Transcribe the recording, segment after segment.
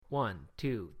1,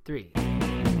 2, 3.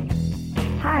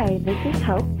 Hi, this is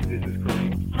Hope. This is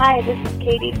Corey. Hi, this is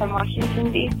Katie from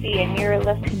Washington, D.C., and you're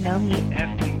listening to No Meat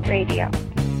Athlete Radio.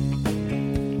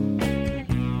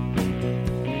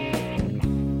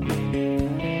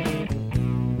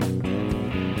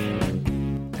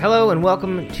 Hello and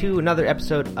welcome to another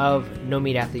episode of No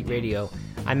Meat Athlete Radio.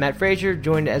 I'm Matt Frazier,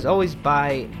 joined as always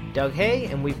by Doug Hay,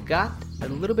 and we've got a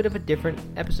little bit of a different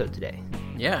episode today.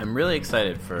 Yeah, I'm really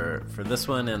excited for this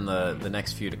one and the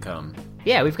next few to come.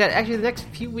 Yeah, we've got actually the next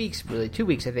few weeks, really 2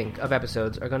 weeks I think, of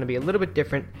episodes are going to be a little bit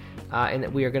different in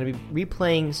that we are going to be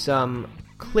replaying some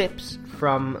clips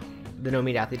from the No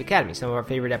Meat Athlete Academy, some of our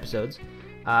favorite episodes.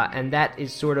 And that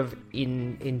is sort of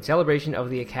in celebration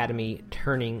of the Academy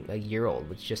turning a year old,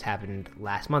 which just happened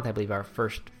last month. I believe our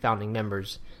first founding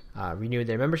members renewed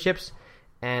their memberships,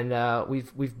 and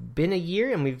we've been a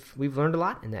year, and we've learned a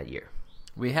lot in that year.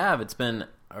 We have. It's been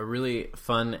a really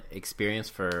fun experience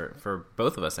for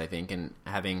both of us, I think, and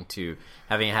having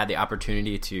had the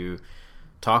opportunity to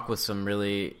talk with some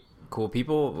really cool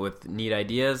people with neat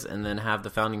ideas, and then have the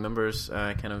founding members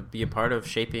kind of be a part of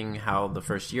shaping how the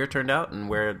first year turned out and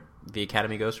where the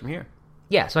Academy goes from here.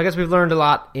 Yeah, so I guess we've learned a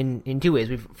lot in two ways.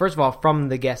 First of all, from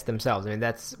the guests themselves. I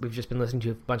mean, we've just been listening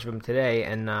to a bunch of them today,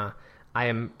 and I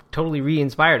am totally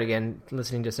re-inspired again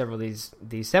listening to several of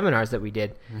these seminars that we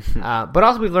did. But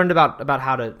also we've learned about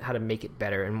how to make it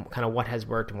better and kind of what has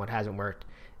worked and what hasn't worked.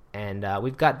 And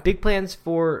we've got big plans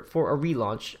for a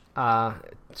relaunch,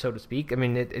 so to speak. I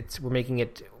mean, we're making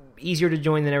it easier to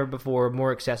join than ever before,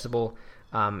 more accessible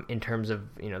in terms of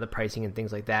the pricing and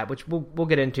things like that, which we'll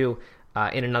get into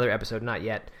in another episode, not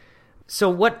yet. So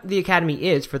what the Academy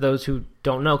is, for those who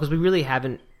don't know, because we really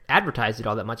haven't advertised it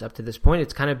all that much up to this point.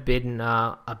 It's kind of been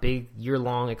a big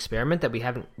year-long experiment that we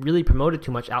haven't really promoted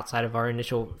too much outside of our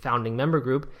initial founding member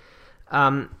group.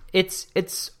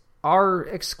 It's our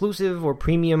exclusive or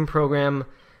premium program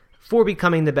for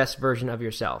becoming the best version of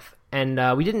yourself. And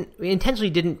we intentionally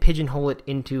didn't pigeonhole it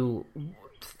into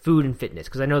food and fitness,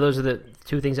 because I know those are the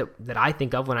two things that I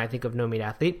think of when I think of No Meat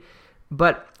Athlete.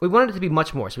 But we wanted it to be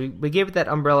much more. So we gave it that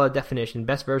umbrella definition,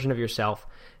 best version of yourself,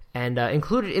 and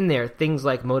included in there things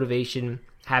like motivation,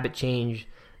 habit change,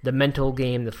 the mental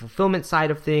game, the fulfillment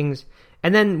side of things,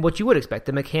 and then what you would expect,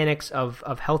 the mechanics of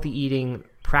healthy eating,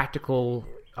 practical,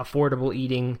 affordable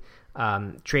eating,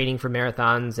 training for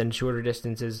marathons and shorter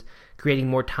distances, creating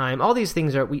more time. All these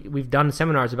things we've done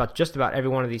seminars about just about every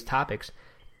one of these topics.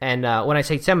 And when I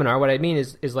say seminar, what I mean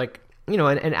is like,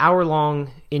 an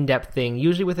hour-long, in-depth thing,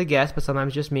 usually with a guest, but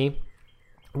sometimes just me,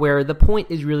 where the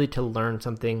point is really to learn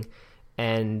something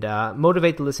and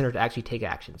motivate the listener to actually take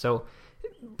action. So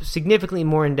significantly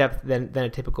more in-depth than a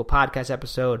typical podcast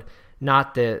episode,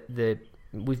 not the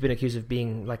we've been accused of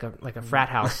being like a frat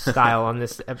house style on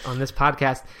this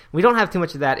podcast. We don't have too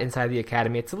much of that inside the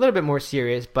Academy. It's a little bit more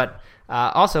serious, but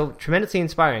also tremendously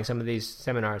inspiring, some of these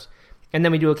seminars. And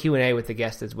then we do a Q&A with the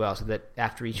guest as well, so that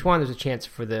after each one, there's a chance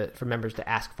for members to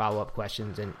ask follow-up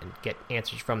questions and get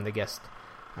answers from the guest,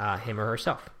 him or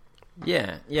herself.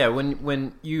 Yeah.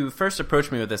 When you first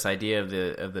approached me with this idea of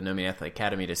the No Meat Athlete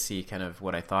Academy to see kind of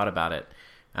what I thought about it,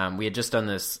 we had just done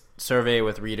this survey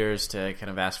with readers to kind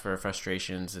of ask for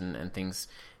frustrations and things,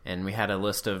 and we had a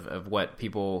list of what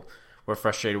people were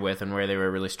frustrated with and where they were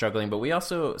really struggling. But we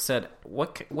also said,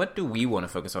 what do we want to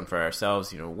focus on for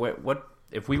ourselves? What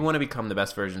if we want to become the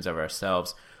best versions of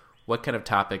ourselves? What kind of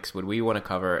topics would we want to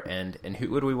cover, and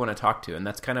who would we want to talk to? And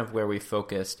that's kind of where we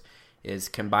focused, is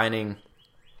combining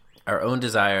our own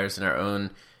desires and our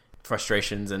own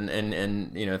frustrations and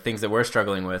things that we're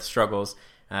struggling with, struggles,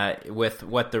 with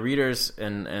what the readers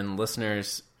and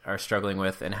listeners are struggling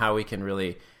with, and how we can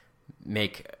really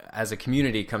make, as a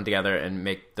community, come together and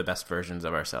make the best versions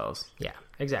of ourselves. Yeah,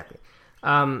 exactly.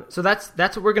 So that's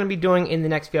what we're going to be doing in the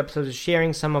next few episodes, is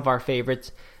sharing some of our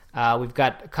favorites. We've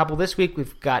got a couple this week.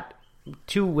 We've got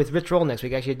 2 with Rich Roll next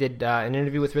week. Actually, I did an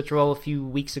interview with Rich Roll a few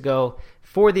weeks ago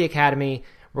for the Academy.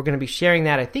 We're going to be sharing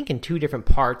that, I think, in 2 different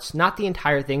parts. Not the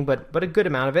entire thing, but a good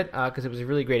amount of it, because it was a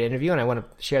really great interview, and I want to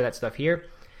share that stuff here.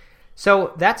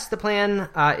 So that's the plan.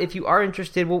 If you are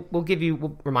interested, we'll give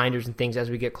you reminders and things as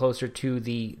we get closer to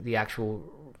the actual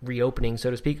reopening,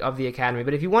 so to speak, of the Academy.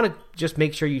 But if you want to just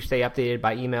make sure you stay updated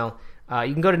by email,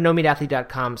 you can go to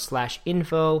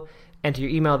nomeatathlete.com/info, enter your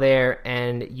email there,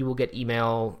 and you will get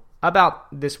email about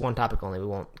this one topic only. We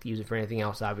won't use it for anything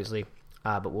else, obviously.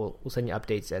 But we'll send you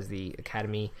updates as the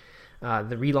Academy,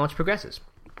 the relaunch progresses.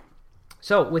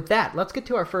 So with that, let's get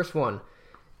to our first one.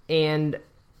 And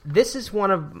this is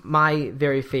one of my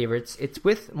very favorites. It's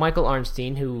with Michael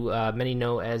Arnstein, who many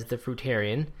know as the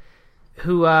Fruitarian,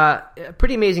 who a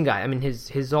pretty amazing guy. I mean,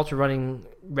 his ultra running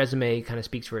resume kind of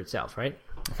speaks for itself, right?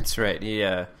 That's right. He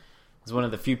is one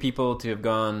of the few people to have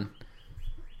gone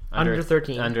under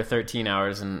 13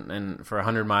 hours and for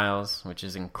 100 miles, which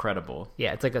is incredible.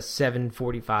 Yeah, it's like a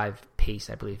 7:45 pace,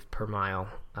 I believe, per mile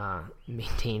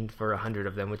maintained for 100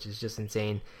 of them, which is just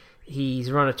insane.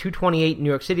 He's run a 2:28 New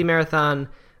York City Marathon,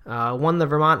 won the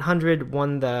Vermont 100,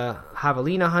 won the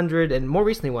Javelina 100, and more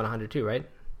recently won 100 too, right?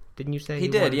 Didn't you say he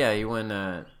did? Won? Yeah, he won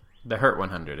the Hurt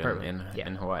 100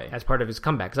 in Hawaii as part of his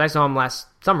comeback. Because I saw him last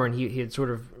summer, and he had sort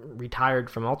of retired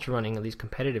from ultra running, at least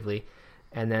competitively,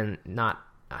 and then not.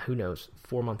 Who knows?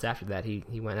 4 months after that,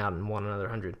 he went out and won another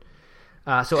 100.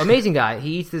 So amazing guy.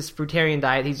 He eats this fruitarian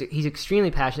diet. He's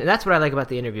extremely passionate. That's what I like about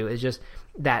the interview, is just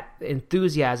that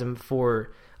enthusiasm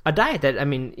for a diet that, I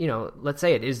mean, let's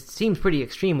say seems pretty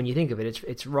extreme when you think of it.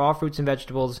 It's raw fruits and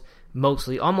vegetables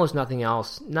mostly, almost nothing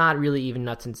else. Not really even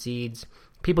nuts and seeds.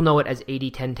 People know it as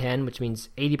 80-10-10, which means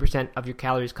 80% of your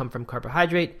calories come from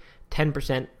carbohydrate,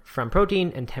 10% from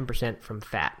protein, and 10% from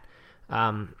fat.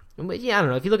 But yeah, I don't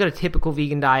know. If you look at a typical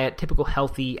vegan diet, typical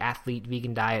healthy athlete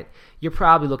vegan diet, you're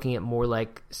probably looking at more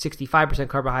like 65%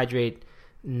 carbohydrate,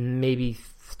 maybe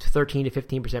 13 to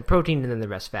 15% protein, and then the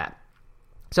rest fat.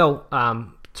 So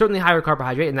certainly higher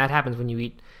carbohydrate, and that happens when you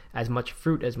eat as much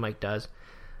fruit as Mike does.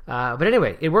 But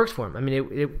anyway, it works for him. I mean,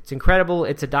 it's incredible.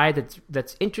 It's a diet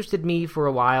that's interested me for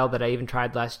a while, that I even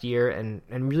tried last year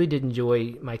and really did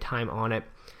enjoy my time on it.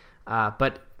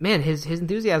 But man, his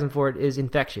enthusiasm for it is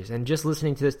infectious. And just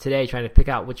listening to this today, trying to pick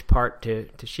out which part to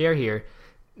share here,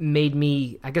 made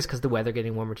me, I guess because the weather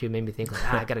getting warmer too, made me think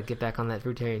like, I got to get back on that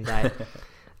fruitarian diet.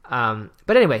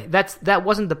 But anyway, that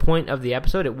wasn't the point of the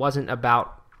episode. It wasn't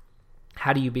about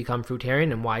how do you become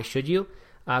fruitarian and why should you,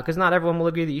 because not everyone will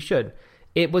agree that you should.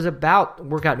 It was about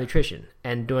workout nutrition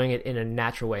and doing it in a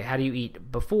natural way. How do you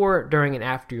eat before, during, and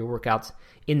after your workouts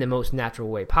in the most natural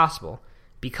way possible?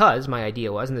 Because my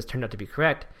idea was, and this turned out to be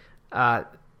correct,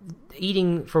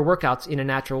 eating for workouts in a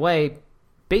natural way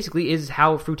basically is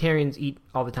how fruitarians eat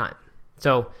all the time.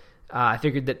 So I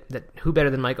figured that who better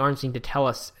than Mike Arnstein to tell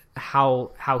us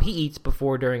how he eats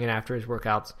before, during, and after his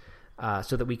workouts,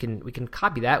 so that we can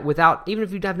copy that without, even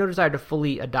if you have no desire to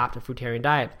fully adopt a fruitarian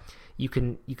diet, you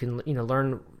can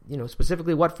learn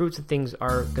specifically what fruits and things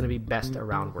are going to be best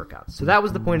around workouts. So that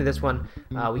was the point of this one.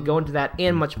 We go into that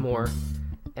and much more.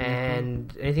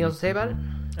 And anything else to say about it?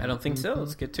 I don't think so.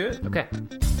 Let's get to it. Okay.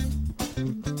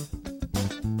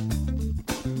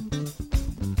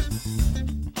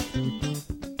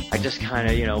 I just kind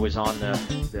of, was on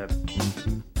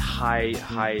the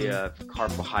high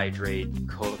carbohydrate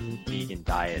vegan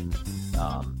diet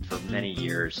for many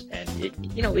years, and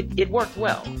it worked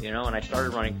well, and I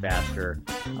started running faster.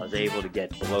 I was able to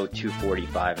get below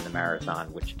 2:45 in the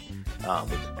marathon, which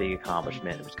was a big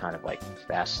accomplishment. It was kind of like the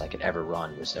fastest I could ever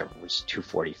run was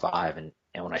 2:45, and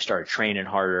when I started training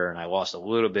harder and I lost a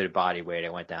little bit of body weight, I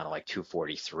went down to like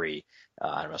 2:43,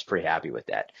 and I was pretty happy with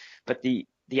that. But the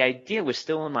idea was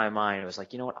still in my mind. It was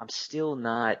like, I'm still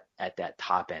not at that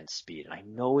top end speed. And I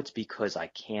know it's because I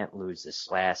can't lose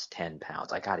this last 10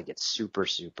 pounds. I got to get super,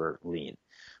 super lean.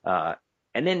 And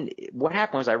then what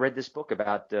happened was I read this book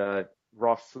about the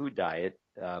raw food diet,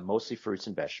 mostly fruits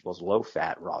and vegetables, low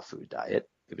fat raw food diet.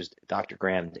 It was Dr.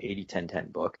 Graham's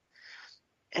 80-10-10 book.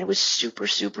 And it was super,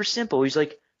 super simple. He's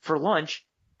like, for lunch,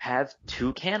 have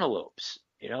 2 cantaloupes,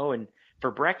 and for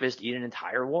breakfast, eat an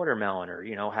entire watermelon,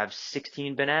 or, have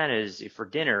 16 bananas for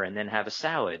dinner and then have a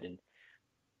salad. And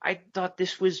I thought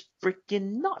this was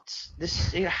freaking nuts.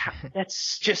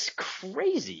 That's just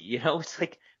crazy. It's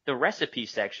like the recipe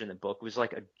section of the book was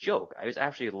like a joke. I was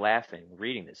actually laughing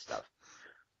reading this stuff.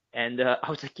 And I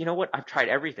was like, you know what? I've tried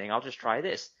everything. I'll just try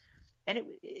this. And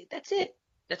that's it.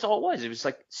 That's all it was. It was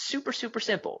like super, super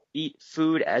simple. Eat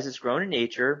food as it's grown in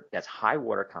nature. That's high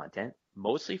water content,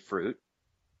 mostly fruit.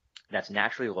 That's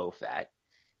naturally low fat,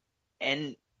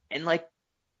 and like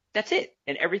that's it.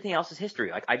 And everything else is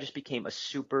history. Like I just became a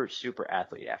super, super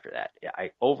athlete after that.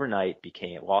 I overnight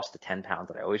lost the 10 pounds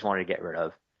that I always wanted to get rid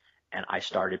of, and I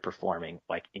started performing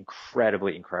like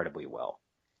incredibly, incredibly well.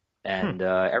 And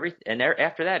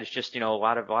after that, it's just a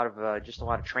lot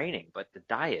of training. But the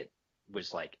diet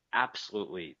was like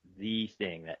absolutely the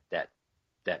thing that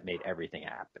made everything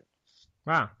happen.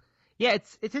 Wow, yeah,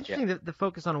 it's interesting the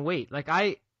focus on weight. Like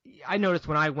I noticed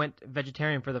when I went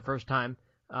vegetarian for the first time,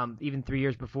 even 3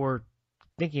 years before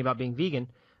thinking about being vegan,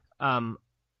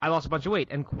 I lost a bunch of weight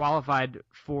and qualified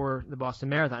for the Boston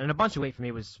Marathon. And a bunch of weight for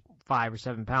me was 5 or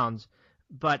 7 pounds.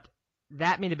 But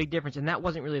that made a big difference, and that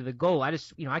wasn't really the goal. I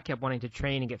just, I kept wanting to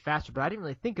train and get faster, but I didn't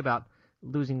really think about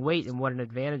losing weight and what an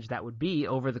advantage that would be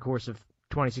over the course of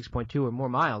 26.2 or more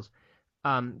miles.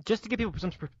 Just to give people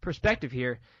some perspective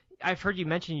here, I've heard you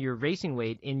mention your racing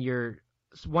weight in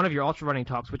one of your ultra running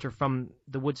talks, which are from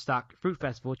the Woodstock Fruit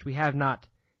Festival, which we have not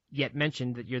yet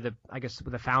mentioned that you're the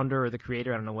founder or the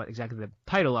creator. I don't know what exactly the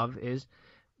title of is,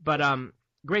 but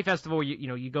great festival.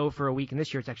 You go for a week, and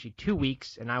this year it's actually 2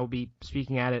 weeks, and I will be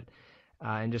speaking at it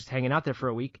and just hanging out there for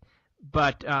a week.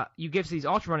 But you give these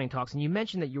ultra running talks, and you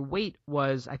mentioned that your weight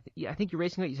was I think your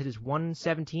racing weight you said is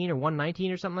 117 or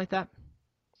 119 or something like that.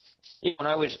 Yeah, when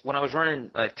I was running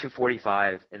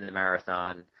 2:45 in the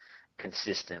marathon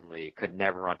consistently, could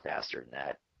never run faster than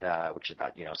that, which is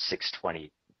about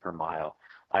 6:20 per mile.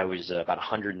 I was about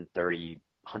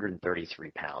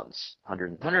 133 pounds,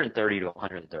 130 to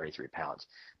 133 pounds.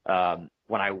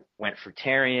 When I went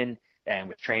fruitarian and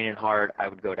with training hard, I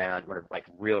would go down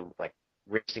real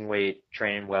racing weight,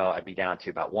 training well. I'd be down to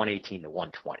about 118 to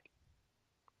 120.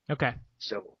 Okay.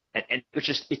 So and it's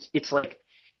just it's like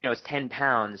it's 10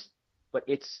 pounds, but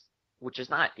which is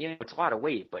not it's a lot of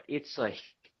weight, but it's like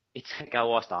I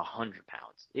lost 100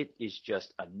 pounds. It is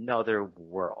just another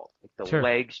world. Like the Sure.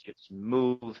 legs just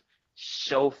move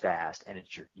so fast, and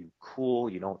you cool.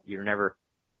 You don't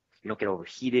get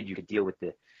overheated. You can deal with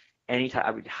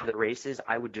anytime the races.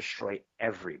 I would destroy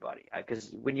everybody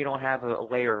because when you don't have a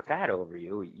layer of fat over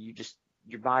you,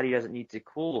 your body doesn't need to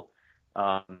cool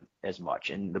as much,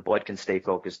 and the blood can stay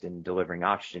focused in delivering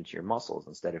oxygen to your muscles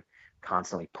instead of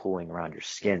constantly pulling around your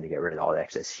skin to get rid of all the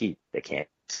excess heat they can't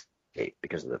escape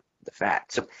because of the fat.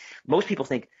 So most people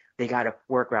think they got to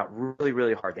work out really,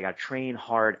 really hard. They got to train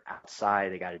hard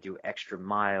outside. They got to do extra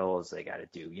miles. They got to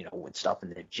do stuff in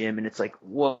the gym, and it's like,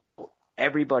 whoa,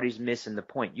 everybody's missing the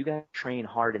point. You got to train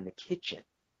hard in the kitchen.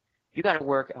 You got to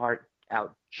work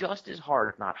out just as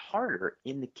hard, if not harder,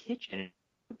 in the kitchen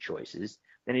choices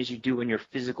than as you do in your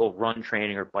physical run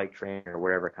training or bike training or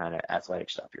whatever kind of athletic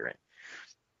stuff you're in.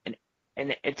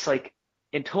 And it's like,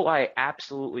 until I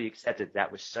absolutely accepted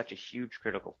that was such a huge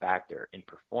critical factor in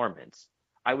performance,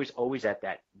 I was always at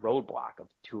that roadblock of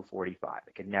 245.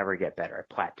 I could never get better.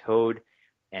 I plateaued,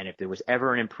 and if there was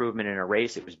ever an improvement in a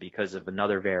race, it was because of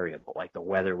another variable, like the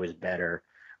weather was better,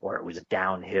 or it was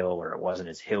downhill, or it wasn't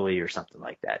as hilly, or something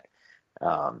like that.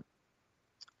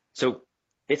 So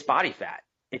it's body fat.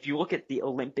 If you look at the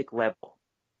Olympic level,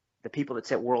 the people that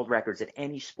set world records at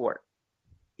any sport,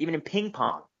 even in ping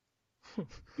pong,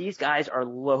 these guys are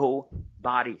low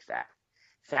body fat.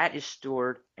 Fat is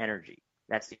stored energy.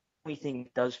 That's the only thing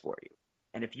it does for you.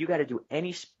 And if you got to do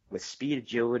any with speed,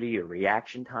 agility, or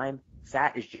reaction time,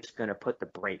 fat is just going to put the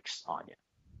brakes on you.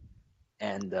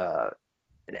 And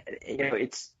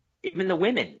it's even the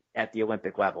women at the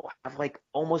Olympic level have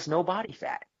almost no body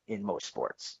fat in most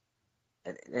sports,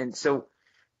 and so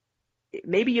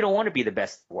maybe you don't want to be the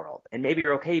best in the world, and maybe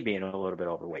you're okay being a little bit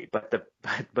overweight.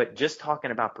 But just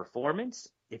talking about performance,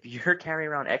 if you're carrying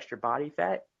around extra body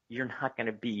fat, you're not going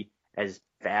to be as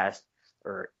fast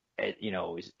or as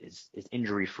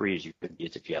injury free as you could be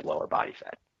if you had lower body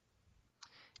fat.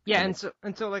 Yeah, and so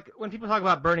when people talk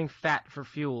about burning fat for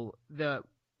fuel,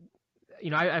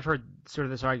 I've heard sort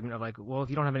of this argument of well, if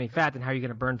you don't have any fat, then how are you going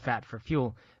to burn fat for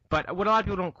fuel? But what a lot of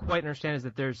people don't quite understand is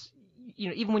that there's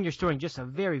even when you're storing just a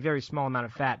very, very small amount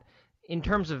of fat, in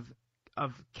terms of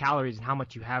calories and how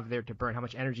much you have there to burn, how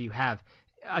much energy you have,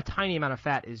 a tiny amount of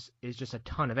fat is just a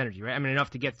ton of energy, right? I mean,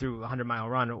 enough to get through a 100-mile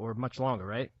run or much longer,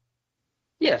 right?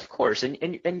 Yeah, of course. And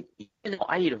even though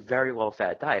I eat a very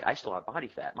low-fat diet, I still have body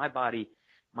fat. My body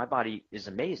is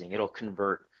amazing. It'll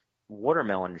convert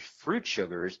watermelon fruit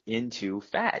sugars into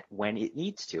fat when it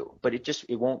needs to, but it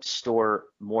won't store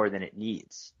more than it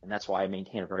needs. And that's why I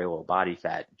maintain a very low body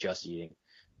fat just eating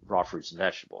raw fruits and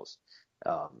vegetables.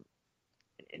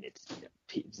 And it's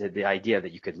the idea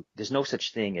that there's no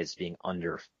such thing as being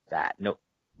under fat. No,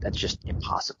 that's just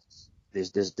impossible.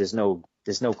 There's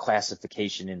no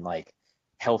classification in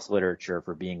health literature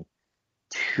for being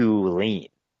too lean.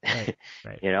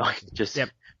 Right. Just yep.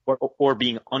 or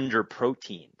being under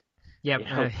proteined.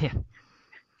 Yeah.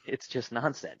 It's just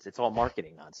nonsense. It's all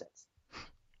marketing nonsense.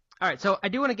 All right, so I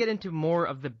do want to get into more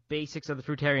of the basics of the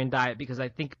fruitarian diet because I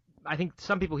think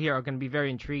some people here are going to be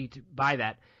very intrigued by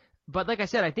that. But like I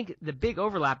said, I think the big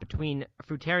overlap between a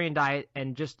fruitarian diet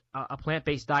and just a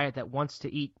plant-based diet that wants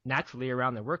to eat naturally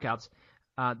around their workouts,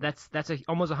 that's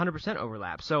almost 100%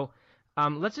 overlap. So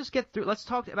let's just get through. Let's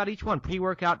talk about each one: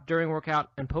 pre-workout, during workout,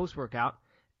 and post-workout.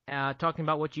 Talking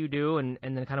about what you do and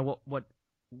then kind of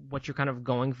what you're kind of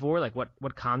going for,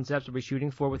 what concepts are we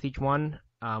shooting for with each one,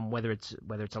 whether it's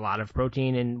a lot of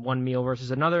protein in one meal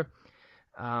versus another,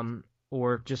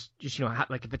 or just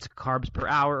if it's carbs per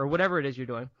hour or whatever it is you're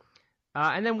doing,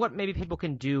 and then what maybe people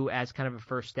can do as kind of a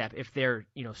first step if they're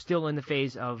still in the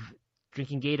phase of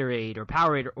drinking Gatorade or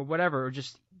Powerade or whatever, or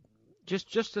just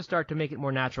to start to make it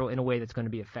more natural in a way that's going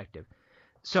to be effective.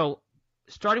 So,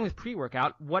 starting with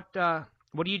pre-workout, what do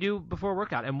you do before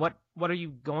workout, and what are you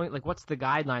going, like, what's the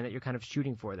guideline that you're kind of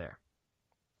shooting for there?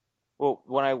 Well,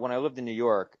 when I lived in New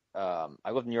York, I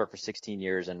lived in New York for 16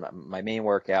 years, and my main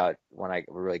workout when I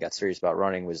really got serious about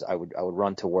running was I would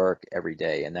run to work every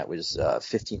day, and that was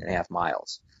 15 and a half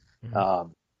miles.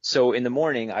 Mm-hmm. So in the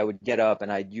morning, I would get up,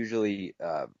 and I'd usually,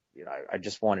 I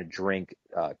just want to drink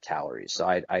calories. So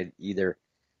I'd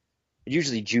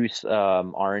usually juice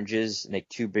oranges, make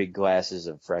 2 big glasses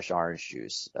of fresh orange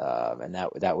juice, and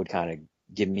that would kind of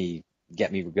get me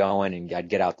going, and I'd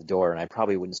get out the door, and I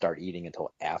probably wouldn't start eating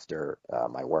until after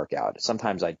my workout.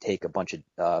 Sometimes I'd take a bunch of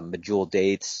medjool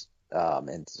dates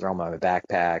and throw them in my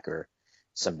backpack, or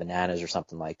some bananas or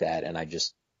something like that, and I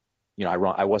just,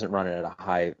 I wasn't running at a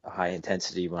high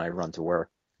intensity when I run to work.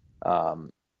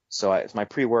 So my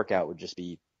pre-workout would just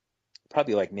be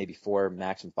probably like maybe 4,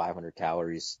 maximum 500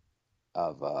 calories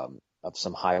of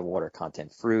some high water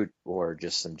content fruit, or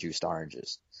just some juiced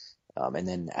oranges. And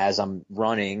then as I'm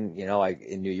running,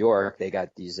 in New York, they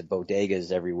got these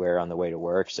bodegas everywhere on the way to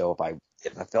work. So if I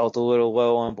felt a little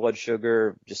low on blood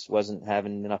sugar, just wasn't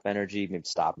having enough energy, maybe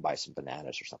stop and buy some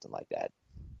bananas or something like that.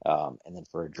 And then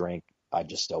for a drink, I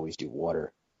just always do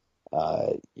water,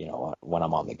 when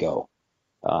I'm on the go.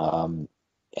 And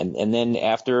then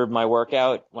after my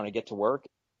workout, when I get to work,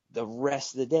 the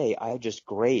rest of the day, I just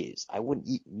graze. I wouldn't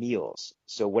eat meals.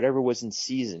 So whatever was in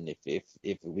season, if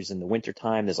it was in the winter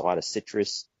time, there's a lot of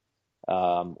citrus,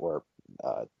 or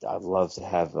I'd love to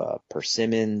have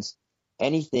persimmons.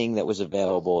 Anything that was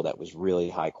available that was really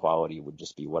high quality would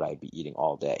just be what I'd be eating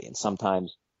all day. And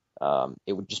sometimes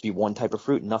it would just be one type of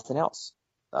fruit and nothing else.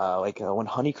 Like when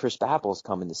Honeycrisp apples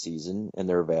come in the season and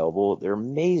they're available, they're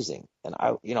amazing. And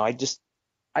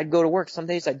I'd go to work. Some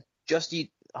days I'd just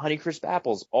eat Honeycrisp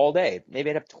apples all day. Maybe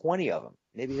I'd have 20 of them.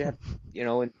 Maybe I'd have,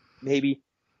 and maybe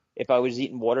if I was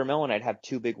eating watermelon, I'd have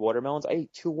 2 big watermelons. I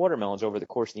ate 2 watermelons over the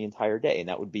course of the entire day, and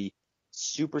that would be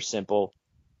super simple.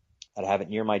 I'd have it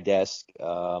near my desk,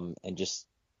 and just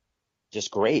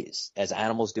graze as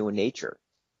animals do in nature.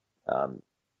 And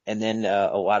then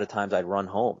a lot of times I'd run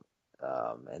home,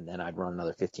 and then I'd run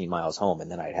another 15 miles home, and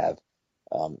then I'd have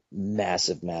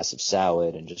massive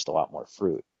salad and just a lot more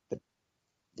fruit.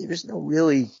 There's no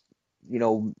really,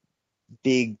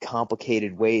 big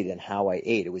complicated way than how I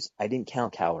ate. I didn't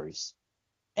count calories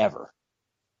ever.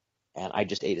 And I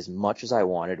just ate as much as I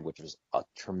wanted, which was a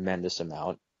tremendous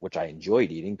amount, which I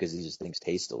enjoyed eating because these things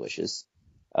taste delicious.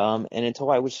 And until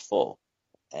I was full.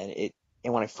 And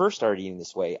when I first started eating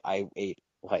this way, I ate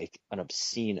like an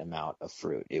obscene amount of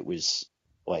fruit. It was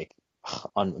like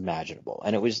unimaginable.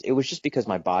 And it was just because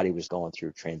my body was going through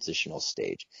a transitional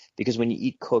stage. Because when you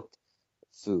eat cooked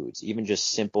foods, even just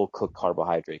simple cooked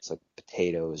carbohydrates like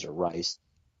potatoes or rice,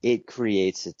 it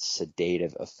creates its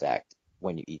sedative effect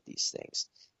when you eat these things.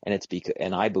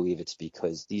 And I believe it's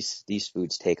because these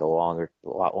foods take a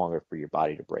lot longer for your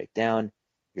body to break down.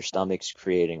 Your stomach's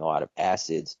creating a lot of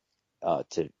acids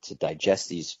to digest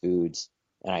these foods,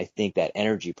 and I think that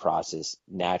energy process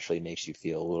naturally makes you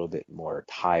feel a little bit more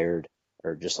tired,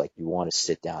 or just like you want to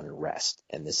sit down and rest.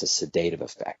 And this is sedative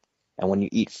effect. And when you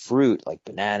eat fruit like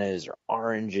bananas or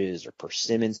oranges or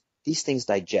persimmons, these things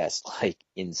digest like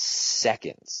in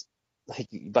seconds. Like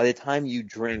by the time you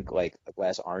drink like a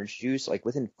glass of orange juice, like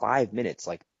within 5 minutes,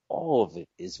 like all of it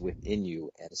is within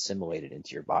you and assimilated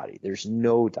into your body. There's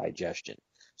no digestion.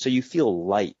 So you feel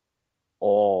light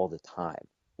all the time,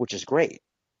 which is great,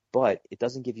 but it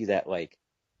doesn't give you that like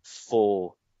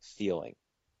full feeling.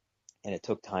 And it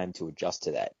took time to adjust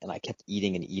to that. And I kept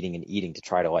eating and eating and eating to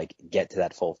try to like get to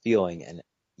that full feeling. And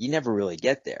you never really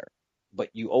get there, but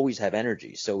you always have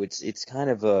energy. So it's kind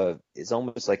of it's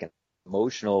almost like an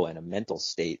emotional and a mental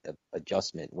state of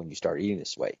adjustment when you start eating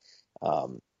this way.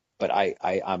 But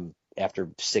I'm after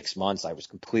 6 months, I was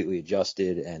completely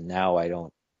adjusted, and now I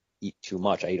don't eat too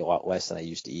much. I eat a lot less than I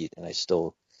used to eat, and I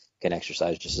still can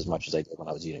exercise just as much as I did when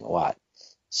I was eating a lot.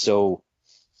 So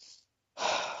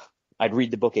I'd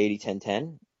read the book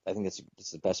 80-10-10. I think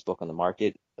it's the best book on the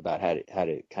market about how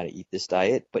to kind of eat this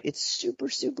diet, but it's super,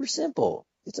 super simple.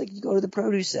 It's like you go to the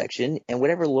produce section and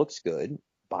whatever looks good,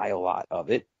 buy a lot of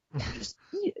it, and just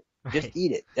eat it. Right. Just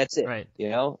eat it. That's it. Right.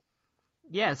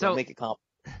 Yeah. So don't make it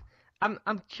complicated.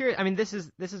 I'm curious. I mean, this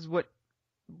is what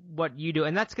you do,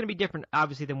 and that's going to be different,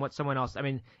 obviously, than what someone else. I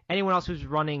mean, anyone else who's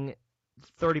running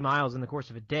 30 miles in the course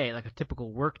of a day, like a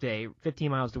typical work day, 15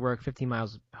 miles to work, 15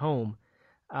 miles home.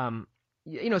 Someone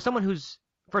who's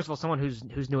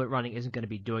new at running isn't going to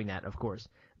be doing that, of course.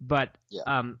 But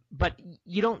yeah. But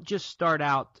you don't just start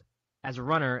out as a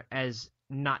runner as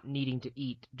not needing to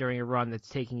eat during a run that's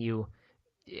taking you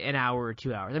an hour or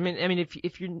 2 hours. I mean,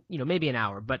 if you're, maybe an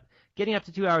hour, but getting up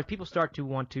to 2 hours, people start to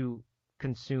want to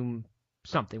consume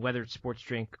something, whether it's sports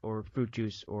drink or fruit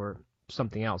juice or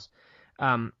something else.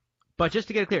 But just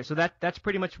to get it clear, so that's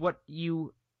pretty much what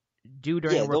you do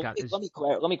during a workout.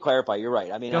 Let me clarify. You're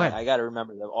right. I mean, I got to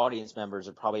remember the audience members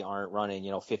probably aren't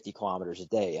running, 50 kilometers a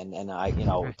day, and I,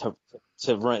 Right.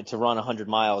 to run 100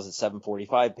 miles at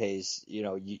 7:45 pace,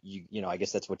 I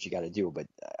guess that's what you got to do. But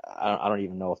I don't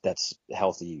even know if that's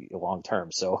healthy long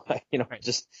term. So, Right.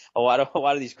 just a lot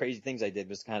of these crazy things I did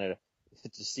was kind of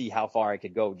to see how far I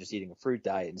could go just eating a fruit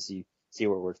diet and see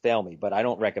where it would fail me. But I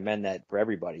don't recommend that for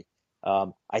everybody.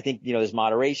 I think, there's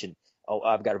moderation. Oh,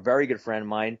 I've got a very good friend of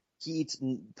mine. He eats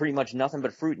pretty much nothing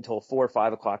but fruit until 4 or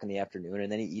 5 o'clock in the afternoon,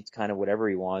 and then he eats kind of whatever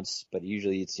he wants. But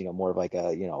usually it's, more of like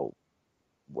a,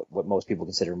 what most people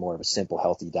consider more of a simple,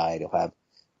 healthy diet. He'll have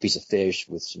a piece of fish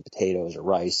with some potatoes or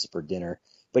rice for dinner,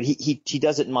 but he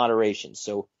does it in moderation.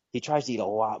 So he tries to eat a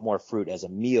lot more fruit as a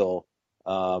meal,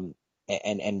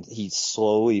 and he's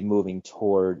slowly moving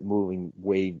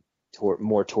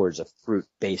more towards a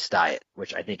fruit-based diet,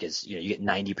 which I think is, you get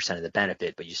 90% of the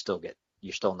benefit, but you're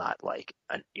still not like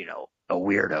a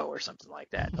weirdo or something like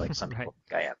that, like some people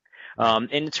think I am.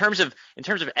 And in terms of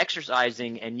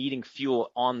exercising and needing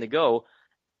fuel on the go,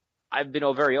 I've been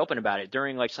very open about it.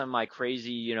 During like some of my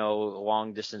crazy,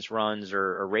 long distance runs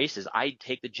or races, I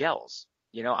take the gels.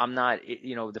 I'm not,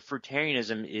 the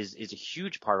fruitarianism is a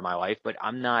huge part of my life, but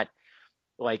I'm not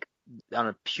like I'm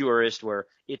a purist where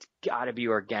it's got to be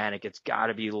organic, it's got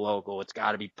to be local, it's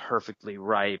got to be perfectly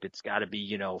ripe, it's got to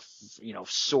be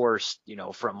sourced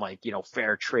from like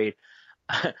fair trade.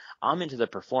 I'm into the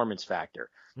performance factor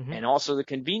and also the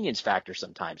convenience factor.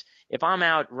 Sometimes if I'm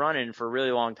out running for a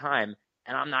really long time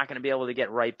and I'm not going to be able to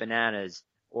get ripe bananas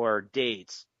or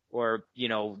dates or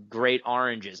great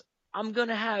oranges, I'm going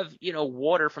to have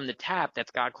water from the tap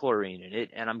that's got chlorine in it,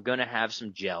 and I'm going to have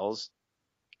some gels.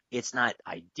 It's not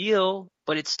ideal,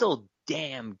 but it's still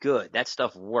damn good. That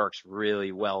stuff works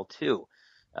really well too.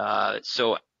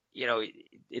 So,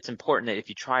 it's important that if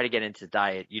you try to get into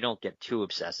diet, you don't get too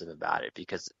obsessive about it,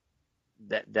 because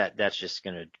that's just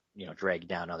going to, drag you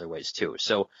down other ways too.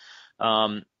 So,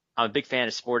 I'm a big fan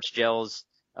of sports gels,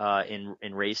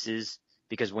 in races,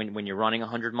 because when you're running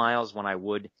 100 miles,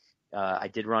 I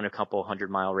did run a couple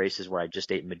 100-mile races where I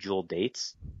just ate medjool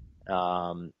dates.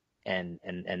 And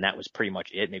that was pretty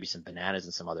much it. Maybe some bananas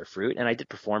and some other fruit. And I did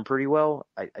perform pretty well.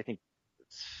 I think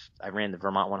I ran the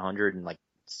Vermont 100 in like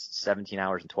 17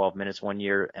 hours and 12 minutes one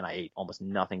year, and I ate almost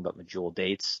nothing but medjool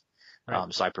dates.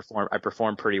 Right. So I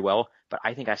performed pretty well, but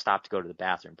I think I stopped to go to the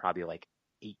bathroom probably like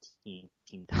 18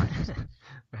 times.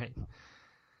 Right.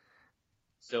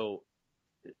 So,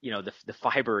 the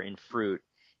fiber in fruit,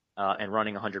 and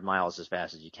running 100 miles as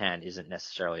fast as you can isn't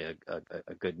necessarily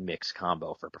a good mix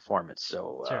combo for performance.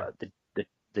 So, sure.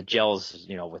 The gels,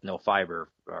 with no fiber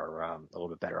are a little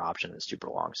bit better option than the super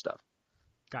long stuff.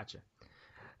 Gotcha.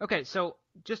 Okay, so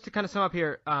just to kind of sum up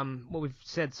here, what we've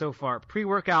said so far,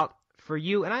 pre-workout for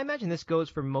you, and I imagine this goes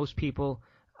for most people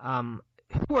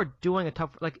who are doing a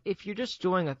tough, like if you're just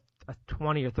doing a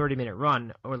 20 or 30 minute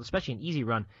run, or especially an easy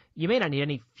run, you may not need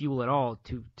any fuel at all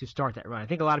to start that run. I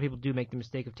think a lot of people do make the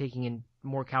mistake of taking in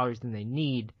more calories than they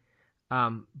need.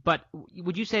 But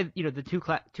would you say,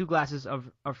 the two glasses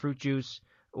of fruit juice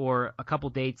or a couple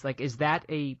dates, like, is that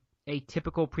a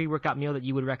typical pre-workout meal that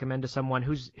you would recommend to someone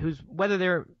who's whether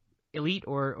they're elite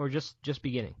or just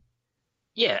beginning?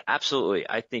 Yeah, absolutely.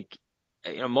 I think,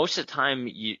 most of the time,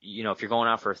 if you're going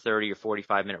out for a 30 or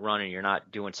 45 minute run and you're not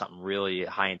doing something really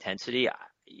high intensity,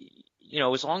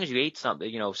 as long as you ate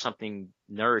something, something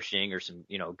nourishing or some,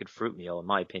 good fruit meal, in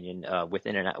my opinion,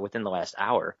 within the last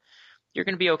hour, you're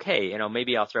going to be okay.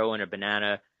 Maybe I'll throw in a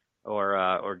banana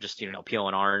or just, peel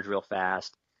an orange real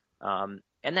fast.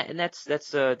 And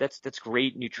that's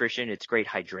great nutrition. It's great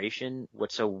hydration.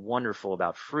 What's so wonderful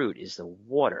about fruit is the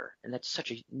water. And that's such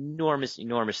an enormous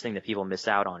thing that people miss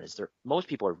out on, is most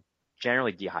people are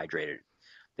generally dehydrated.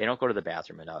 They don't go to the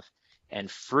bathroom enough.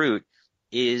 And fruit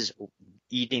is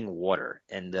eating water.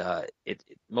 And,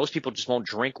 most people just won't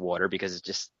drink water because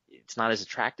it's not as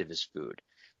attractive as food.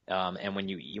 And when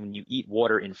you eat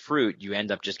water in fruit, you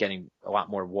end up just getting a lot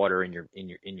more water in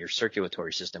your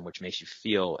circulatory system, which makes you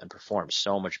feel and perform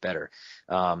so much better.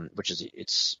 Which is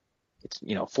it's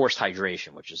forced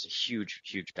hydration, which is a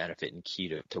huge benefit and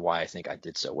key to why I think I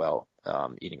did so well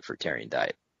eating a fruitarian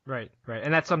diet. Right,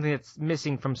 and that's something that's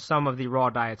missing from some of the raw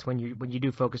diets when you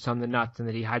do focus on the nuts and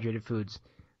the dehydrated foods.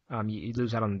 you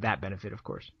lose out on that benefit, of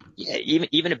course. Yeah,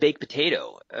 even a baked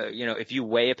potato. If you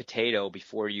weigh a potato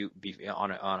before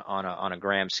on a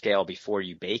gram scale before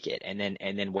you bake it, and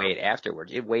then weigh it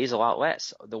afterwards, it weighs a lot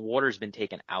less. The water's been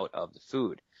taken out of the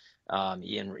food.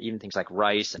 Even things like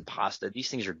rice and pasta, these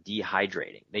things are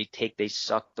dehydrating. They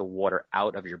suck the water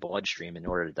out of your bloodstream in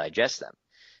order to digest them,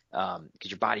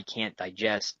 because your body can't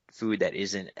digest food that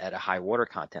isn't at a high water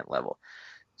content level.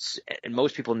 And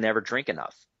most people never drink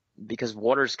enough, because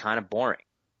water is kind of boring.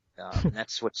 And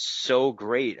that's what's so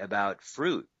great about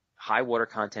fruit. High water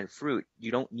content fruit,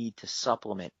 you don't need to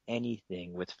supplement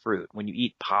anything with fruit. When you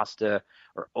eat pasta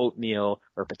or oatmeal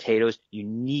or potatoes, you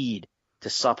need to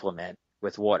supplement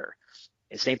with water.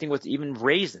 And same thing with even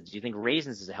raisins. You think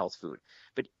raisins is a health food,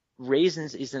 but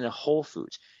raisins isn't a whole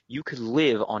foods. You could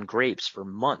live on grapes for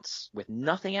months with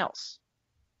nothing else.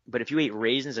 But if you ate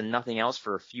raisins and nothing else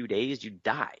for a few days, you'd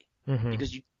die,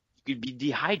 because you'd be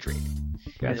dehydrated.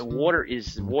 And the water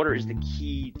is the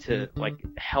key to like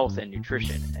health and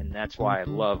nutrition, and that's why I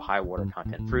love high water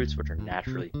content fruits, which are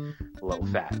naturally low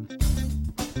fat.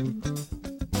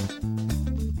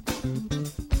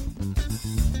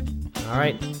 All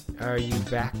right, are you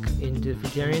back into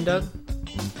Fruitarian, Doug?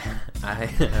 I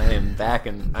am back,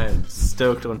 and I am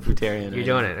stoked on Fruitarian. You're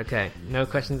doing it, okay. No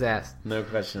questions asked. No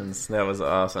questions. That was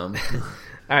awesome.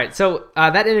 All right, so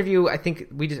that interview, I think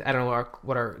I don't know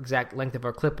what our exact length of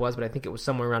our clip was, but I think it was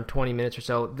somewhere around 20 minutes or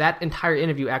so. That entire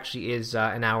interview actually is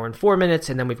an hour and 4 minutes,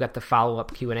 and then we've got the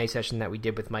follow-up Q&A session that we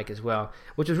did with Mike as well,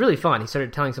 which was really fun. He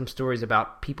started telling some stories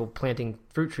about people planting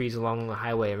fruit trees along the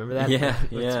highway. Remember that? Yeah,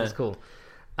 It was cool.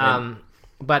 Yeah.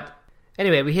 But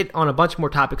anyway, we hit on a bunch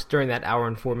more topics during that hour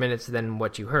and 4 minutes than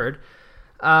what you heard.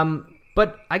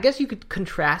 But I guess you could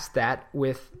contrast that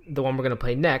with the one we're going to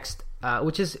play next,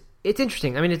 which is, it's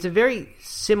interesting. I mean, it's a very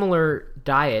similar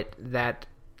diet that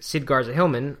Sid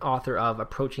Garza-Hillman, author of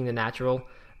Approaching the Natural,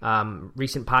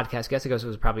 recent podcast guest, I guess it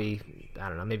was probably, I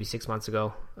don't know, maybe 6 months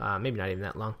ago, maybe not even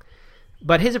that long.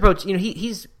 But his approach,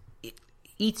 he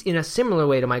eats in a similar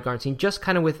way to Mike Arnstein, just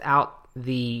kind of without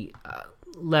the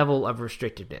level of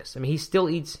restrictiveness. I mean,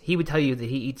 he would tell you that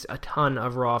he eats a ton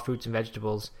of raw fruits and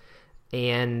vegetables,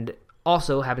 and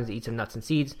also happens to eat some nuts and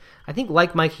seeds. I think,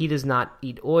 like Mike, he does not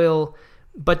eat oil,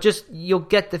 but just you'll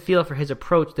get the feel for his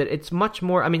approach that it's much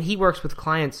more. I mean, he works with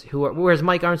clients who are, whereas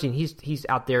Mike Arnstein, he's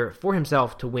out there for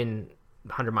himself to win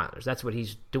 100 milers. That's what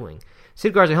he's doing.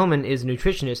 Sid Garza-Hillman is a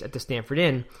nutritionist at the Stanford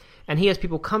Inn, and he has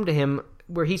people come to him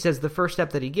where he says the first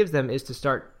step that he gives them is to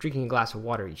start drinking a glass of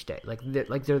water each day. Like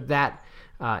they're that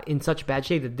in such bad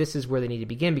shape that this is where they need to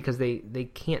begin, because they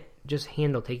can't just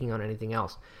handle taking on anything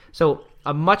else. So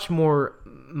a much more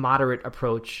moderate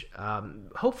approach,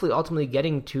 hopefully ultimately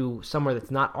getting to somewhere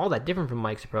that's not all that different from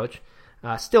Mike's approach.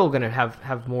 Still going to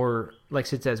have more, like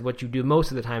Sid says, what you do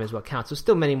most of the time is what counts. So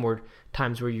still many more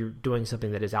times where you're doing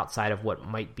something that is outside of what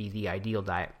might be the ideal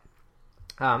diet.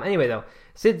 Anyway, though,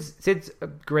 Sid's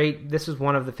great. This was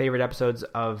one of the favorite episodes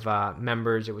of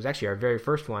members. It was actually our very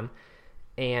first one.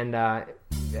 And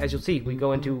as you'll see, we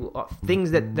go into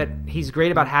things that he's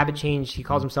great about habit change. He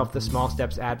calls himself the small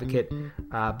steps advocate,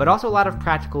 but also a lot of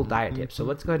practical diet tips. So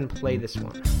let's go ahead and play this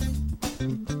one.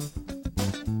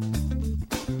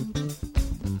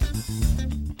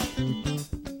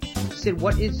 Sid,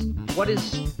 what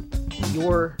is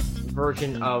your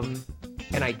version of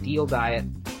an ideal diet,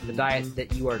 the diet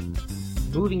that you are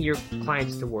moving your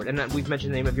clients toward? And we've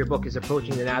mentioned the name of your book is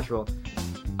Approaching the Natural.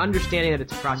 Understanding that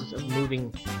it's a process of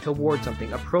moving towards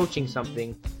something, approaching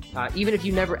something, even if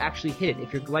you never actually hit it.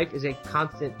 If your life is a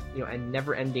constant, and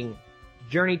never-ending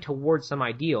journey towards some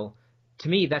ideal, to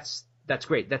me, that's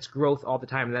great. That's growth all the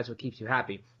time, and that's what keeps you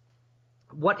happy.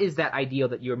 What is that ideal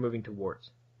that you're moving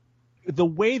towards? The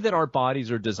way that our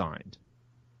bodies are designed.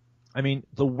 I mean,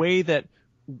 the way that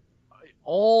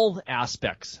all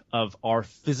aspects of our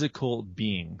physical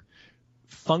being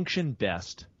function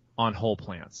best on whole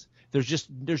plants.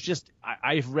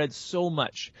 I've read so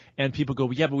much, and people go,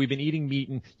 yeah, but we've been eating meat,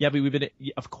 and yeah, but we've been,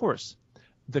 of course.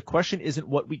 The question isn't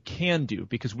what we can do,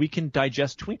 because we can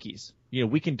digest Twinkies.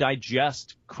 We can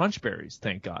digest Crunch Berries,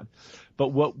 thank God.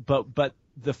 But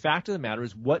the fact of the matter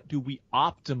is, what do we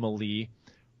optimally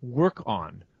work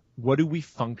on? What do we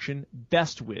function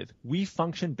best with? We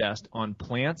function best on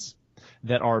plants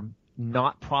that are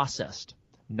not processed,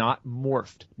 not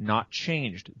morphed, not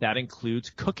changed. That includes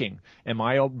cooking. Am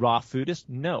I a raw foodist?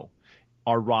 No.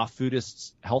 Are raw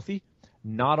foodists healthy?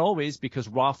 Not always, because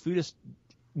raw foodist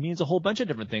means a whole bunch of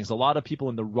different things. A lot of people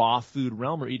in the raw food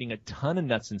realm are eating a ton of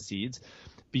nuts and seeds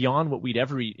beyond what we'd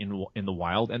ever eat in the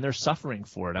wild, and they're suffering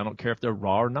for it. I don't care if they're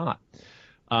raw or not.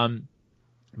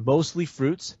 Mostly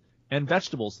fruits And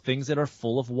vegetables, things that are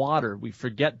full of water. We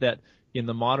forget that in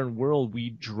the modern world, we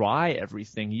dry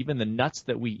everything. Even the nuts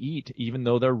that we eat, even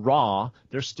though they're raw,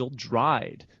 they're still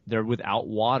dried. They're without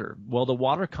water. Well, the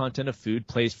water content of food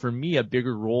plays, for me, a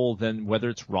bigger role than whether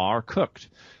it's raw or cooked.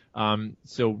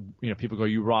 So, people go,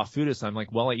 you raw foodist. I'm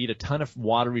like, well, I eat a ton of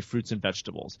watery fruits and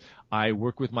vegetables. I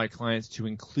work with my clients to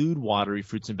include watery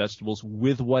fruits and vegetables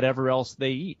with whatever else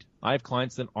they eat. I have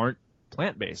clients that aren't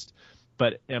plant-based.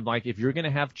 But I'm like, if you're going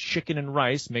to have chicken and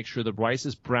rice, make sure the rice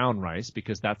is brown rice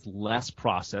because that's less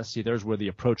processed. See, there's where the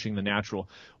approaching the natural.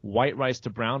 White rice to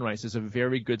brown rice is a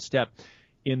very good step.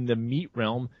 In the meat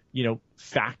realm,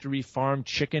 factory farm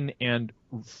chicken and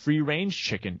free-range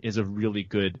chicken is a really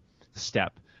good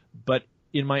step. But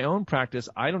in my own practice,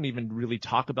 I don't even really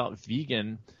talk about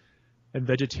vegan and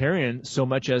vegetarian so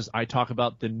much as I talk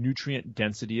about the nutrient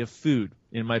density of food.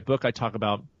 In my book, I talk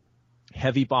about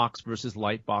heavy box versus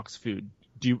light box food.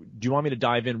 Do you want me to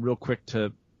dive in real quick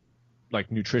to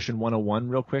like nutrition 101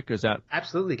 real quick? Is that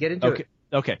absolutely get into it?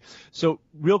 Okay. So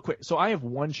real quick. So I have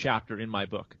one chapter in my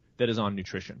book that is on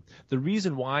nutrition. The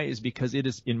reason why is because it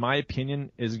is, in my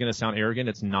opinion, is going to sound arrogant.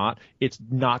 It's not. It's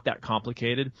not that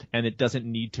complicated, and it doesn't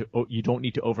need to. You don't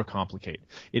need to overcomplicate.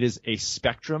 It is a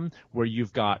spectrum where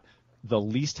you've got the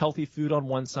least healthy food on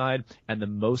one side and the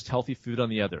most healthy food on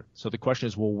the other. So the question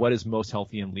is, well, what is most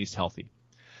healthy and least healthy?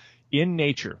 In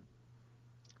nature,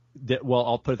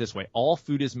 I'll put it this way. All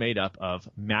food is made up of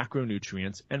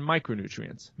macronutrients and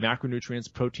micronutrients.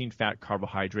 Macronutrients, protein, fat,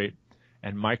 carbohydrate,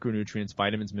 and micronutrients,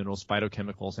 vitamins, minerals,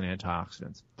 phytochemicals, and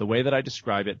antioxidants. The way that I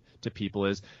describe it to people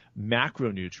is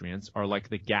macronutrients are like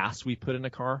the gas we put in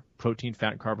a car, protein,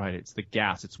 fat, and carbohydrates. The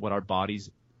gas, it's what our bodies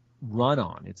run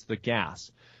on. It's the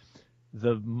gas.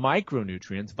 The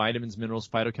micronutrients, vitamins, minerals,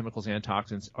 phytochemicals,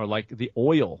 antioxidants, are like the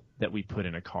oil that we put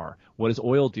in a car. What does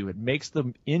oil do? It makes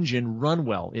the engine run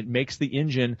well. It makes the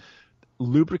engine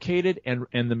lubricated and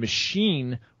the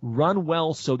machine run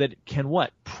well so that it can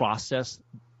what?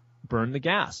 Burn the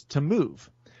gas to move.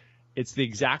 It's the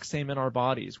exact same in our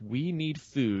bodies. We need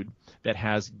food that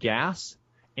has gas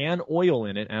and oil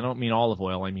in it. And I don't mean olive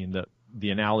oil. I mean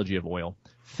the analogy of oil.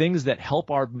 Things that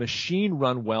help our machine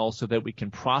run well so that we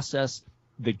can process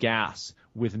the gas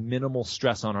with minimal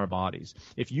stress on our bodies.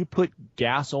 If you put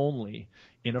gas only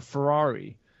in a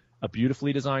Ferrari, a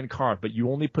beautifully designed car, but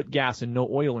you only put gas and no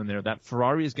oil in there, that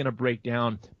Ferrari is going to break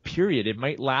down, period. It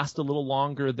might last a little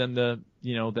longer than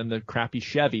the crappy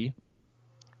Chevy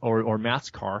or Matt's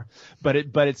car, but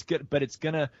it's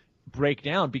going to break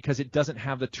down because it doesn't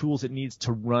have the tools it needs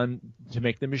to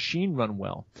make the machine run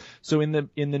well. So in the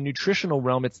nutritional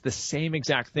realm, it's the same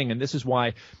exact thing. And this is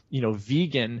why,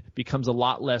 vegan becomes a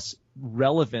lot less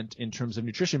relevant in terms of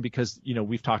nutrition because,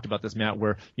 we've talked about this, Matt,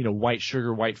 where, white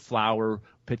sugar, white flour,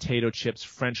 potato chips,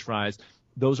 French fries,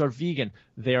 those are vegan.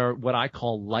 They are what I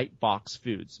call light box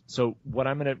foods. So what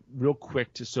I'm going to real quick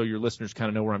so your listeners kind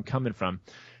of know where I'm coming from.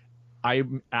 I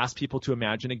ask people to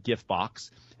imagine a gift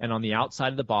box, and on the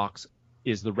outside of the box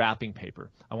is the wrapping paper.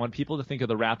 I want people to think of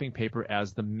the wrapping paper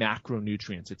as the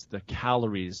macronutrients. It's the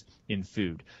calories in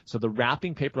food. So the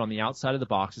wrapping paper on the outside of the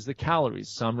box is the calories,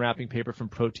 some wrapping paper from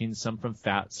protein, some from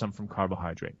fat, some from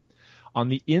carbohydrate. On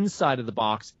the inside of the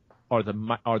box are the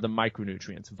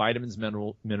micronutrients, vitamins,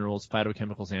 minerals,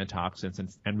 phytochemicals,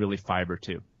 antioxidants, and really fiber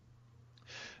too.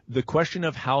 The question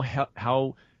of how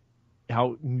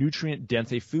nutrient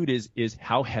dense a food is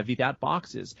how heavy that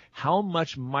box is. How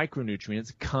much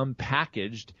micronutrients come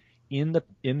packaged in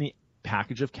the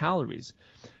package of calories.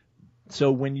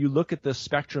 So when you look at the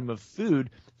spectrum of food,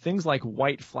 things like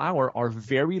white flour are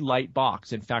very light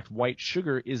box. In fact, white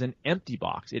sugar is an empty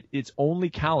box. It's only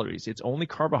calories, it's only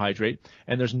carbohydrate,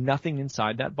 and there's nothing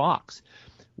inside that box.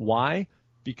 Why?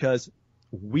 Because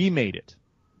we made it.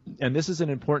 And this is an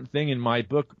important thing in my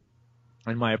book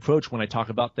and my approach when I talk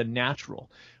about the natural.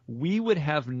 We would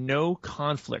have no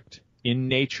conflict in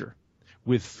nature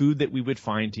with food that we would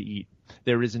find to eat.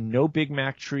 There is no Big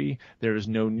Mac tree. There is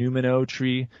no Numino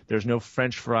tree. There's no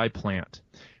French fry plant.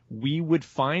 We would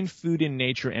find food in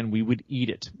nature and we would eat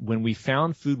it. When we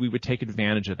found food, we would take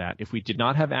advantage of that. If we did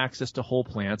not have access to whole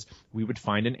plants, we would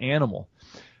find an animal.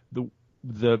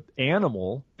 The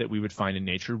animal that we would find in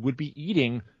nature would be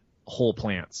eating whole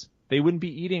plants. They wouldn't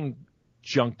be eating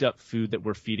junked up food that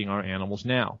we're feeding our animals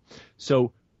now.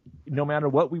 So no matter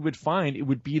what we would find, it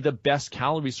would be the best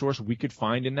calorie source we could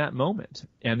find in that moment.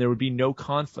 And there would be no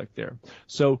conflict there.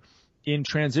 So in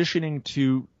transitioning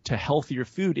to healthier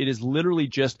food, it is literally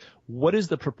just what is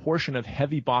the proportion of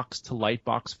heavy box to light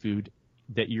box food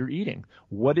that you're eating?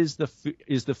 What is the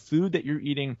food that you're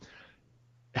eating?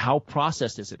 How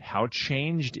processed is it? How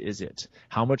changed is it?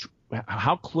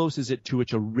 How close is it to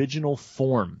its original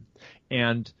form?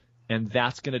 And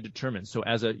that's going to determine. So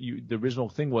the original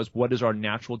thing was, what is our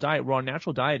natural diet? Well, our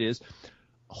natural diet is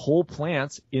whole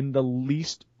plants in the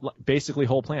least, basically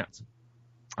whole plants.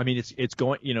 I mean, it's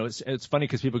going, it's funny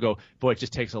because people go, boy, it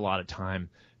just takes a lot of time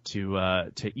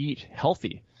to eat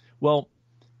healthy. Well,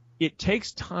 it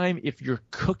takes time if you're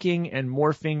cooking and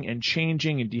morphing and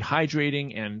changing and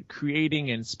dehydrating and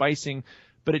creating and spicing,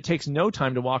 but it takes no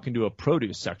time to walk into a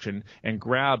produce section and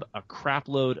grab a crap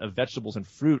load of vegetables and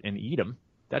fruit and eat them.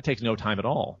 That takes no time at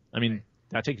all. I mean,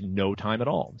 that takes no time at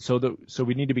all. So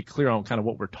we need to be clear on kind of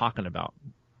what we're talking about.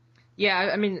 Yeah,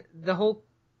 I mean, the whole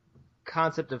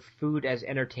concept of food as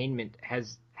entertainment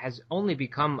has only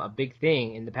become a big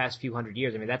thing in the past few hundred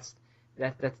years. I mean, that's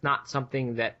not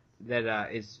something that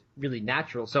is really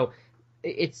natural. So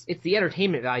it's the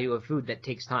entertainment value of food that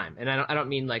takes time. And I don't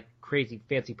mean like crazy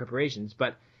fancy preparations,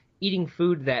 but eating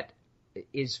food that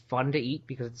is fun to eat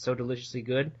because it's so deliciously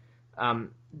good.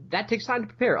 That takes time to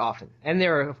prepare often. And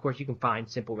there are, of course, you can find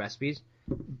simple recipes,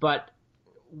 but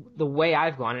the way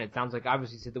I've gone, and it sounds like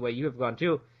obviously the way you have gone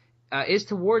too, is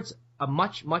towards a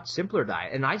much, much simpler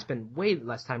diet. And I spend way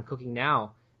less time cooking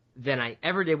now than I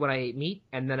ever did when I ate meat,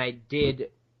 and than I did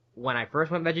when I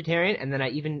first went vegetarian, and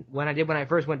then when I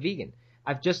first went vegan.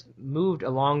 I've just moved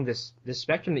along this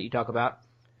spectrum that you talk about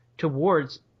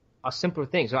towards a simpler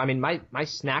thing. So I mean, my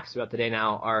snacks throughout the day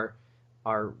now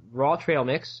are raw trail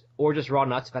mix or just raw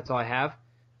nuts if that's all I have,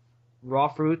 raw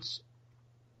fruits,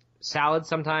 salad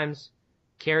sometimes,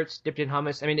 carrots dipped in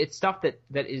hummus. I mean, it's stuff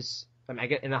that is, I mean, I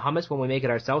get in the hummus when we make it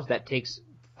ourselves, that takes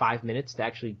 5 minutes to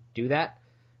actually do that.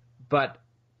 But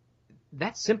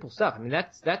that's simple stuff. I mean,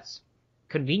 that's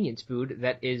convenience food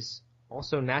that is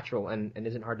also natural and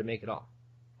isn't hard to make at all.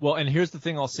 Well, and here's the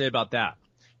thing I'll say about that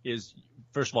is,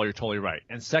 first of all, you're totally right.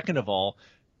 And second of all,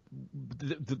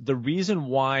 the reason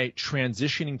why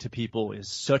transitioning to people is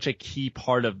such a key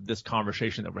part of this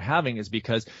conversation that we're having is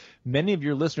because many of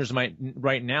your listeners might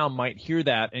hear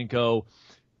that and go,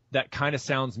 that kind of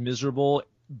sounds miserable,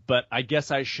 but I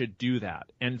guess I should do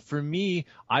that. And for me,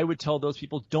 I would tell those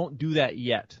people, don't do that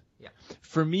yet. Yeah.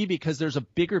 For me, because there's a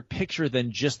bigger picture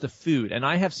than just the food. And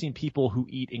I have seen people who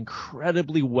eat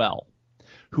incredibly well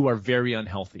who are very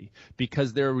unhealthy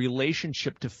because their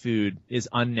relationship to food is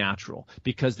unnatural,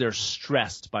 because they're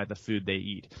stressed by the food they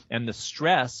eat. And the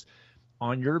stress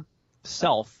on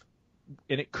yourself,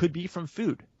 and it could be from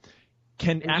food,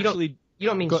 can actually... You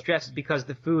don't mean stressed because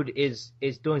the food is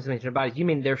doing something to their bodies. You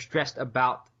mean they're stressed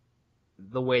about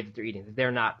the way that they're eating, that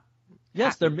they're not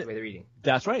happy with the way they're eating.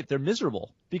 That's right. They're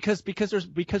miserable because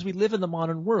we live in the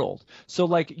modern world. So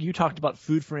like you talked about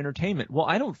food for entertainment. Well,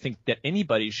 I don't think that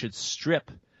anybody should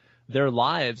strip their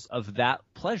lives of that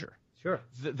pleasure. Sure.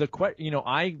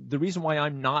 The reason why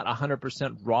I'm not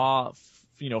 100% raw,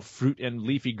 fruit and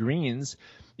leafy greens,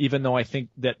 even though I think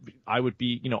that I would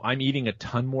be, I'm eating a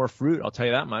ton more fruit, I'll tell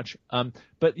you that much.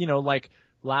 But like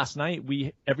last night,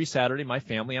 every Saturday, my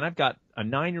family, and I've got a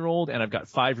 9-year-old and I've got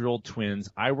 5-year-old twins.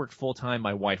 I work full time.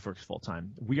 My wife works full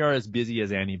time. We are as busy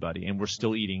as anybody, and we're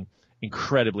still eating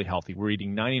incredibly healthy. We're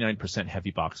eating 99%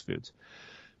 heavy box foods.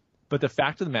 But the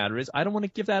fact of the matter is, I don't want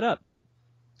to give that up.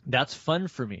 That's fun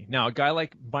for me. Now, a guy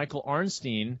like Michael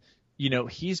Arnstein,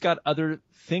 he's got other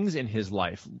things in his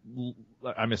life.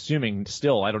 I'm assuming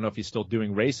still, I don't know if he's still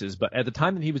doing races, but at the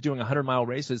time that he was doing 100-mile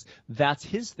races, that's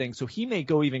his thing. So he may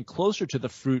go even closer to the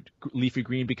fruit leafy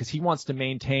green because he wants to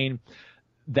maintain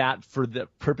that for the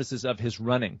purposes of his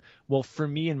running. Well, for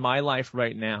me in my life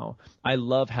right now, I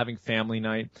love having family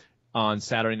night. On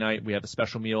Saturday night, we have a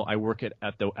special meal. I work at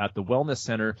the wellness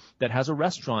center that has a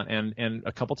restaurant, and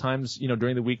a couple times,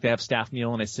 during the week they have staff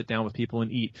meal, and I sit down with people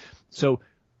and eat. So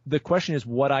the question is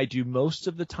what I do most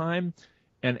of the time,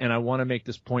 and I want to make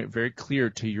this point very clear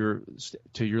to your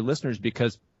listeners,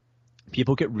 because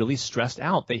people get really stressed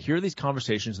out. They hear these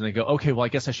conversations and they go, okay, well, I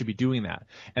guess I should be doing that.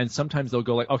 And sometimes they'll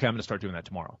go like, okay, I'm going to start doing that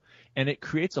tomorrow. And it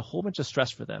creates a whole bunch of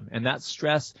stress for them. And that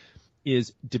stress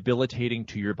is debilitating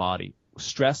to your body.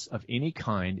 Stress of any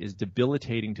kind is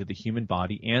debilitating to the human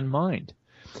body and mind.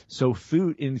 So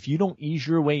food, and if you don't ease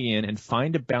your way in and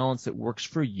find a balance that works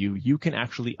for you, you can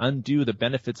actually undo the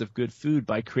benefits of good food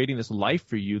by creating this life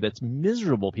for you that's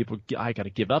miserable. People, I got to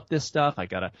give up this stuff. I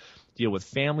got to deal with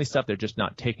family stuff. They're just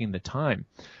not taking the time.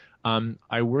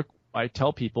 I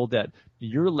tell people that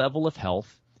your level of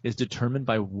health is determined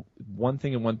by one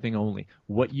thing and one thing only: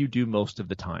 what you do most of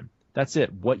the time. That's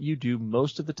it. What you do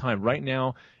most of the time. Right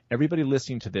now, everybody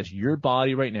listening to this, your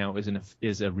body right now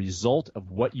is a result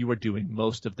of what you are doing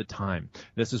most of the time.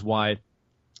 This is why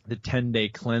the 10-day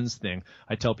cleanse thing,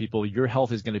 I tell people your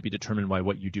health is going to be determined by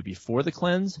what you do before the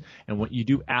cleanse and what you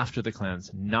do after the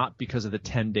cleanse, not because of the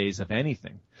 10 days of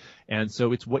anything. And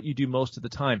so it's what you do most of the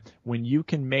time. When you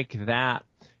can make that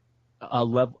a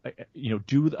level,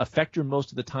 affect your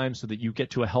most of the time so that you get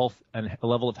to a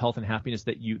level of health and happiness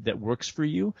that works for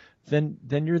you, then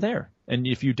you're there. And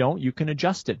if you don't, you can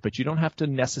adjust it, but you don't have to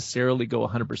necessarily go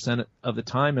 100% of the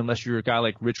time unless you're a guy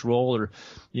like Rich Roll or,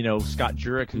 Scott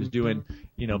Jurek, who's doing,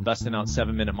 busting out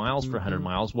 7-minute miles for 100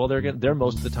 miles. Well, they're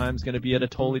most of the time is going to be at a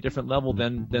totally different level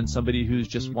than somebody who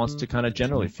just wants to kind of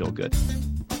generally feel good.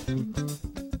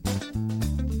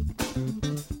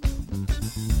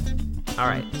 All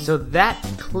right, so that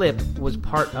clip was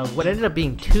part of what ended up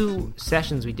being 2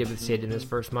 sessions we did with Sid in this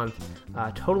first month,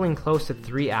 totaling close to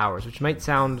 3 hours, which might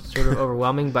sound sort of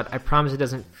overwhelming, but I promise it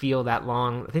doesn't feel that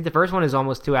long. I think the first one is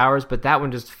almost 2 hours, but that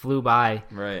one just flew by.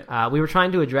 Right. We were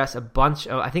trying to address a bunch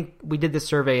of, I think we did this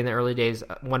survey in the early days,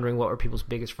 wondering what were people's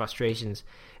biggest frustrations,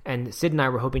 and Sid and I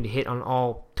were hoping to hit on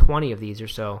all 20 of these or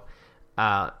so.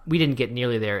 We didn't get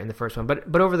nearly there in the first one,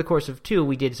 but over the course of 2,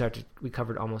 we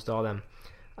covered almost all of them.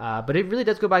 But it really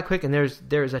does go by quick, and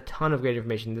there's a ton of great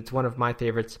information. That's one of my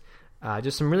favorites.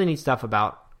 Just some really neat stuff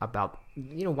about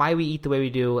why we eat the way we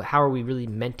do, how are we really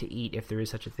meant to eat if there is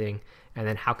such a thing, and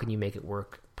then how can you make it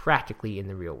work practically in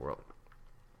the real world.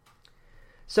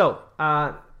 So,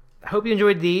 I hope you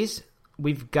enjoyed these.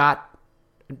 We've got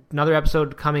another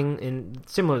episode coming in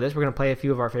similar to this. We're going to play a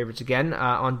few of our favorites again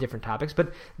on different topics,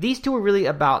 but these 2 were really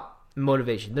about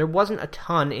motivation. There wasn't a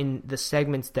ton in the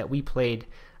segments that we played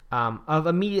of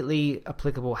immediately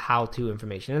applicable how-to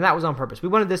information, and that was on purpose. We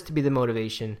wanted this to be the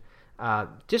motivation,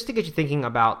 just to get you thinking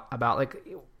about like,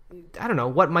 I don't know,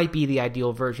 what might be the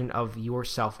ideal version of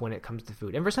yourself when it comes to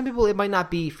food. And for some people, it might not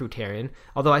be fruitarian.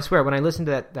 Although I swear, when I listen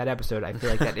to that episode, I feel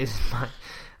like that is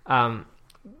mine.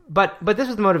 But this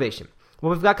was the motivation. What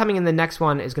we've got coming in the next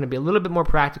one is going to be a little bit more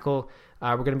practical.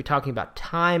 We're going to be talking about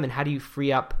time and how do you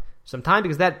free up some time,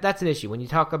 because that's an issue when you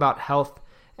talk about health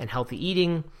and healthy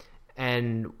eating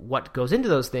and what goes into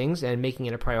those things and making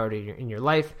it a priority in your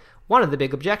life. One of the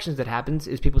big objections that happens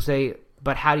is people say,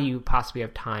 but how do you possibly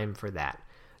have time for that?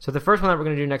 So the first one that we're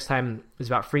going to do next time is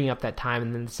about freeing up that time,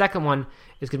 and then the second one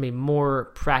is going to be more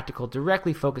practical,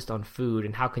 directly focused on food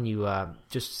and how can you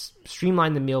just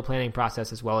streamline the meal planning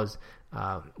process as well as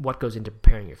what goes into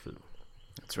preparing your food.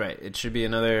 That's right. It should be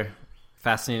another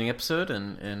fascinating episode,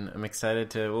 and I'm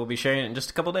excited we'll be sharing it in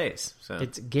just a couple days. So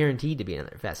it's guaranteed to be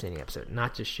another fascinating episode,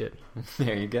 not just should.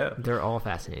 There you go. They're all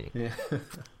fascinating. Yeah.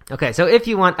 Okay, so if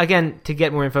you want, again, to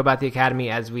get more info about the Academy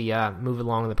as we move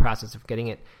along in the process of getting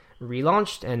it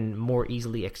relaunched and more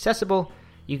easily accessible,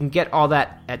 you can get all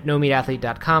that at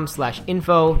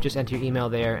nomeatathlete.com/info. Just enter your email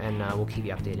there, and we'll keep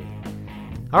you updated.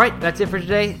 All right, that's it for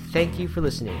today. Thank you for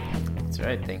listening. That's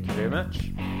right. Thank you very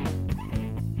much.